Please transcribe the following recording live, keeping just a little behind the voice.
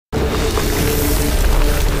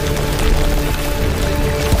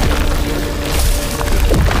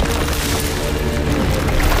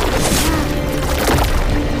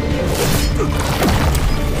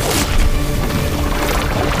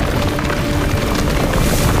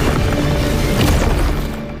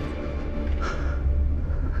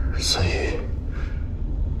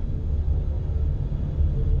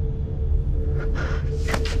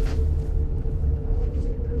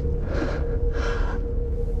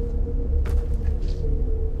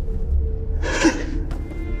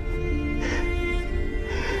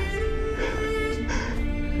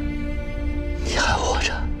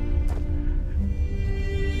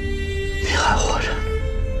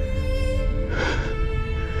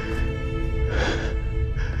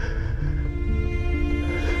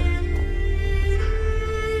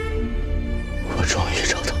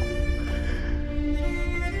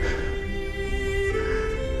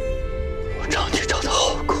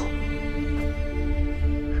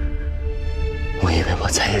我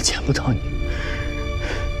再也见不到你。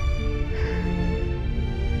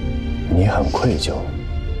你很愧疚。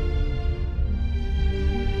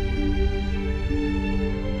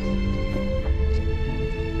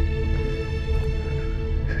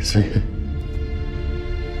思雨，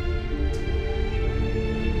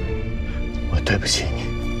我对不起你。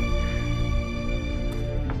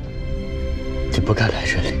你不该来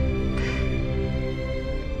这里，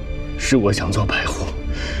是我想做白狐，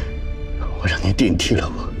我让你顶替了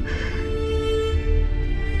我，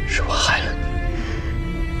是我害了你。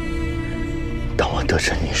当我得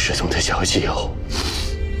知你失踪的消息以后，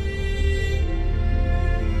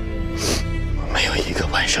我没有一个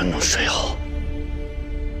晚上能睡好，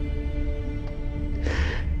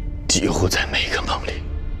几乎在每个梦里，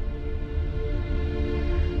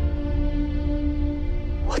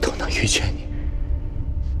我都能遇见你。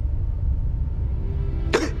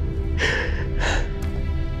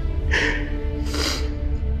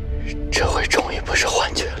这回终于不是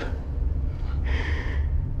幻觉了。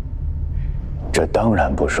这当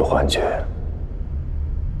然不是幻觉。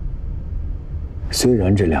虽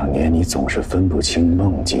然这2年你总是分不清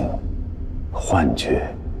梦境、幻觉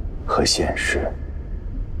和现实，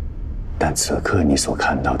但此刻你所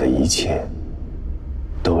看到的一切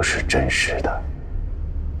都是真实的。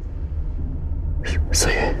思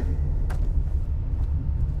雨，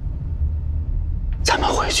咱们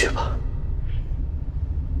回去吧，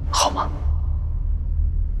好吗？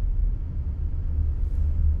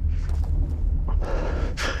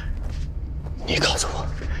你告诉我，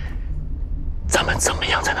咱们怎么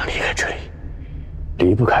样才能离开这里？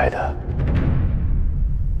离不开的。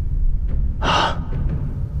啊？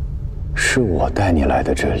是我带你来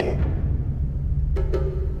的这里。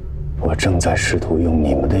我正在试图用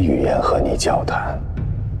你们的语言和你交谈。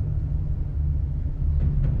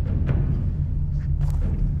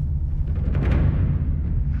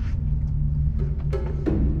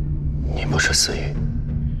你不是思雨。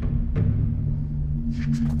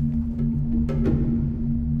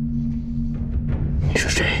你是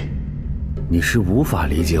谁？你是无法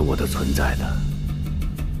理解我的存在的。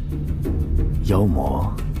妖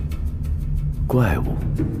魔、怪物、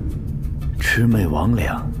魑魅魍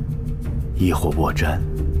魉，亦或卧瞻，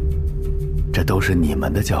这都是你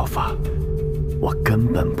们的叫法，我根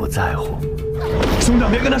本不在乎。兄长，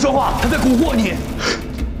别跟他说话，他在蛊惑你。